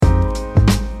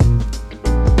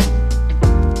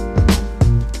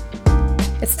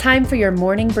time for your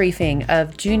morning briefing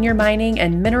of junior mining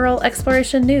and mineral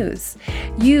exploration news.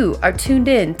 You are tuned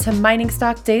in to Mining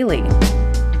Stock Daily.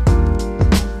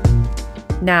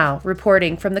 Now,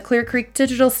 reporting from the Clear Creek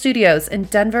Digital Studios in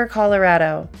Denver,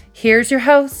 Colorado, here's your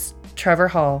host, Trevor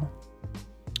Hall.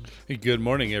 Hey, good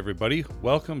morning, everybody.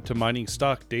 Welcome to Mining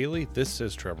Stock Daily. This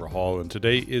is Trevor Hall, and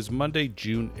today is Monday,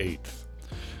 June 8th.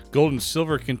 Gold and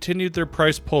silver continued their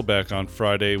price pullback on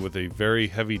Friday with a very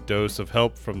heavy dose of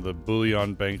help from the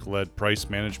Bullion Bank-led price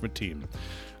management team.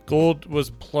 Gold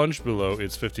was plunged below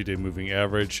its 50-day moving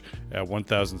average at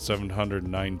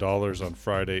 $1,709 on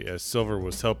Friday as silver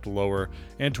was helped lower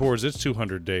and towards its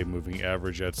 200-day moving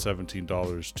average at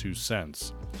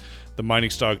 $17.02. The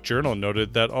Mining Stock Journal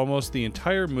noted that almost the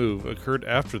entire move occurred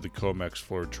after the COMEX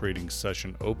floor trading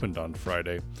session opened on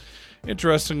Friday.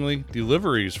 Interestingly,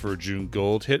 deliveries for June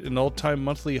gold hit an all-time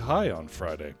monthly high on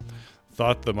Friday.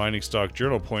 The Mining Stock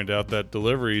Journal pointed out that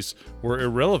deliveries were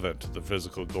irrelevant to the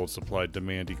physical gold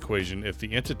supply-demand equation if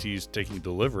the entities taking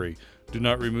delivery do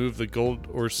not remove the gold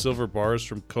or silver bars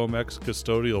from COMEX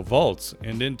custodial vaults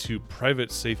and into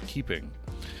private safekeeping.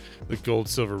 The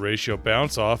gold-silver ratio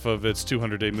bounced off of its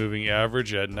 200-day moving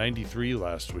average at 93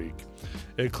 last week.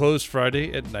 It closed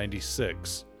Friday at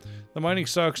 96. The mining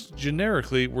stocks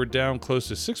generically were down close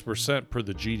to 6% per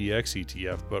the GDX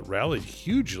ETF, but rallied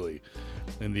hugely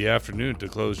in the afternoon to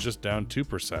close just down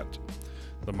 2%.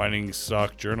 The Mining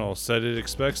Stock Journal said it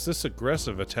expects this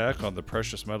aggressive attack on the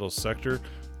precious metals sector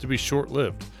to be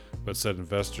short-lived, but said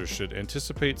investors should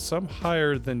anticipate some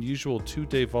higher than usual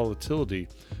two-day volatility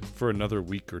for another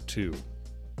week or two.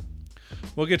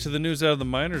 We'll get to the news out of the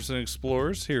miners and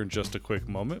explorers here in just a quick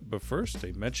moment, but first,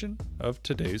 a mention of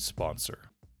today's sponsor.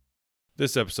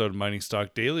 This episode of Mining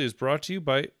Stock Daily is brought to you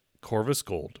by Corvus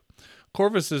Gold.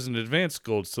 Corvus is an advanced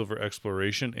gold-silver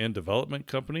exploration and development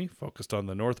company focused on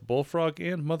the North Bullfrog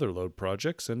and Mother Lode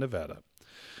projects in Nevada.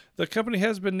 The company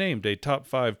has been named a top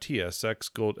 5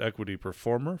 TSX Gold Equity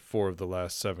Performer 4 of the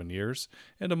last 7 years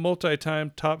and a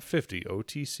multi-time top 50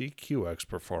 OTCQX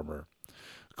Performer.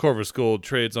 Corvus Gold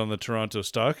trades on the Toronto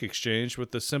Stock Exchange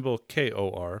with the symbol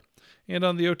KOR and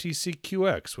on the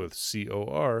OTCQX with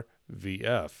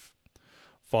CORVF.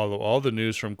 Follow all the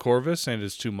news from Corvus and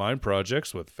its 2 mine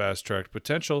projects with fast-tracked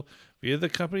potential via the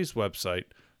company's website,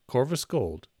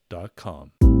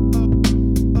 corvusgold.com.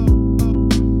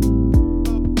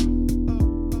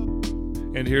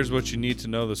 And here's what you need to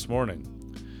know this morning.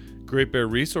 Great Bear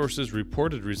Resources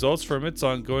reported results from its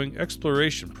ongoing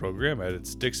exploration program at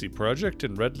its Dixie project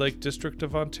in Red Lake District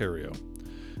of Ontario.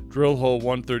 Drill hole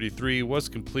 133 was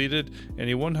completed in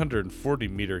a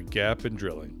 140-meter gap in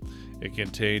drilling. It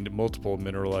contained multiple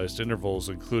mineralized intervals,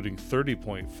 including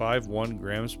 30.51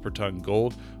 grams per ton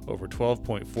gold over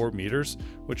 12.4 meters,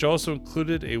 which also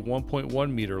included a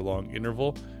 1.1 meter long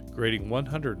interval grading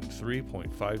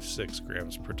 103.56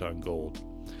 grams per ton gold.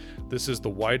 This is the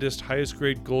widest, highest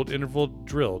grade gold interval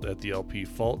drilled at the LP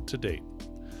fault to date.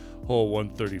 Hole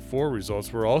 134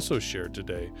 results were also shared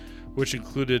today, which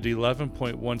included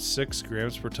 11.16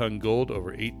 grams per ton gold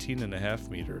over 18.5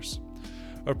 meters.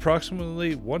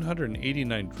 Approximately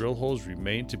 189 drill holes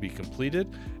remain to be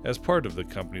completed as part of the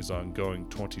company's ongoing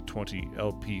 2020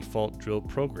 LP fault drill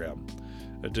program.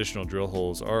 Additional drill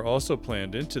holes are also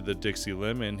planned into the Dixie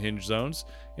Limb and Hinge zones,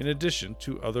 in addition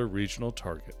to other regional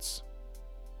targets.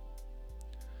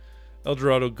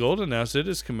 Eldorado Gold announced it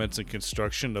is commencing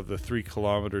construction of the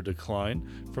 3-kilometer decline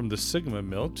from the Sigma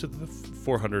Mill to the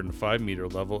 405-meter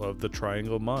level of the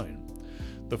Triangle Mine.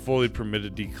 The fully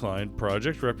permitted decline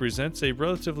project represents a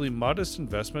relatively modest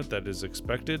investment that is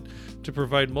expected to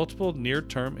provide multiple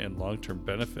near-term and long-term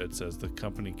benefits as the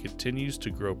company continues to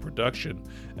grow production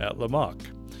at Lamaque.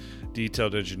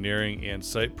 Detailed engineering and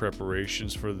site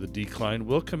preparations for the decline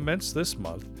will commence this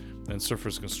month, and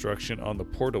surface construction on the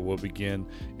portal will begin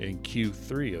in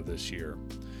Q3 of this year.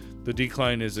 The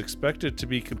decline is expected to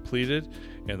be completed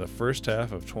in the first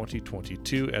half of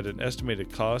 2022 at an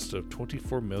estimated cost of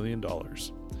 $24 million.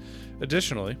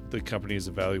 Additionally, the company is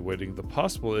evaluating the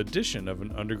possible addition of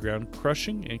an underground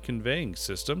crushing and conveying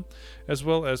system, as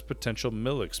well as potential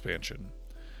mill expansion.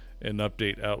 An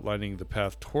update outlining the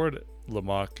path toward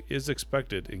Lamaque is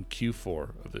expected in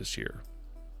Q4 of this year.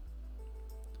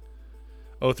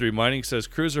 O3 Mining says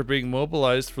crews are being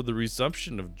mobilized for the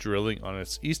resumption of drilling on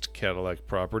its East Cadillac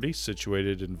property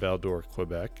situated in Val-d'Or,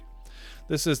 Quebec.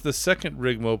 This is the second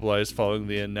rig mobilized following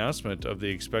the announcement of the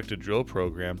expected drill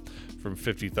program from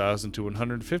 50,000 to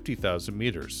 150,000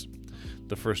 meters.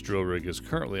 The first drill rig is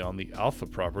currently on the Alpha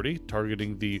property,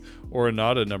 targeting the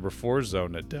Oronada No. 4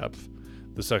 zone at depth.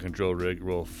 The second drill rig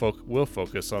will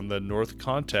focus on the north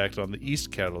contact on the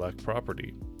East Cadillac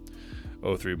property.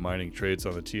 O3 Mining trades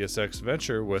on the TSX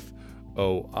Venture with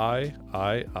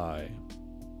OIII.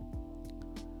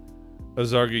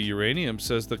 Ozarga Uranium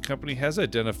says the company has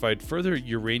identified further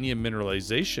uranium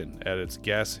mineralization at its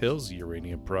Gas Hills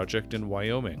uranium project in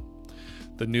Wyoming.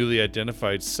 The newly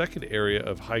identified second area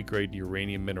of high-grade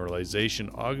uranium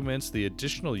mineralization augments the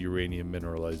additional uranium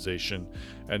mineralization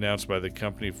announced by the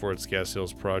company for its Gas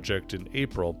Hills project in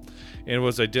April, and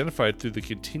was identified through the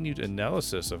continued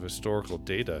analysis of historical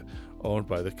data owned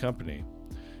by the company.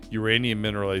 Uranium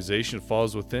mineralization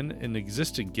falls within an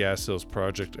existing Gas Hills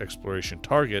project exploration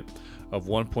target of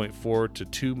 1.4 to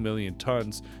 2 million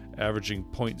tons, averaging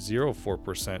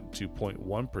 0.04% to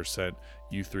 0.1%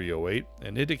 U3O8,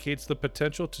 and indicates the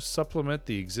potential to supplement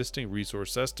the existing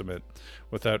resource estimate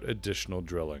without additional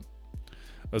drilling.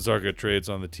 Ozarga trades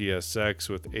on the TSX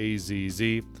with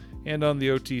AZZ and on the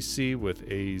OTC with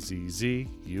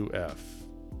AZZUF.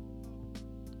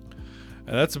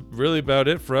 And that's really about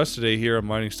it for us today here on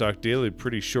Mining Stock Daily.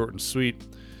 Pretty short and sweet.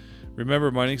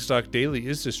 Remember, Mining Stock Daily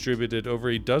is distributed over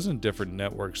a dozen different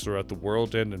networks throughout the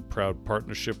world and in proud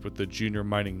partnership with the Junior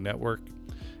Mining Network.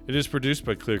 It is produced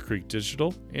by Clear Creek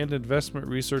Digital and Investment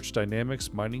Research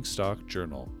Dynamics Mining Stock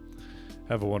Journal.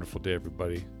 Have a wonderful day,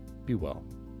 everybody. Be well.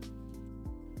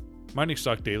 Mining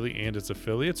Stock Daily and its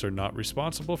affiliates are not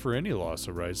responsible for any loss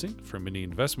arising from any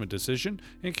investment decision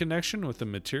in connection with the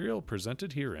material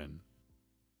presented herein.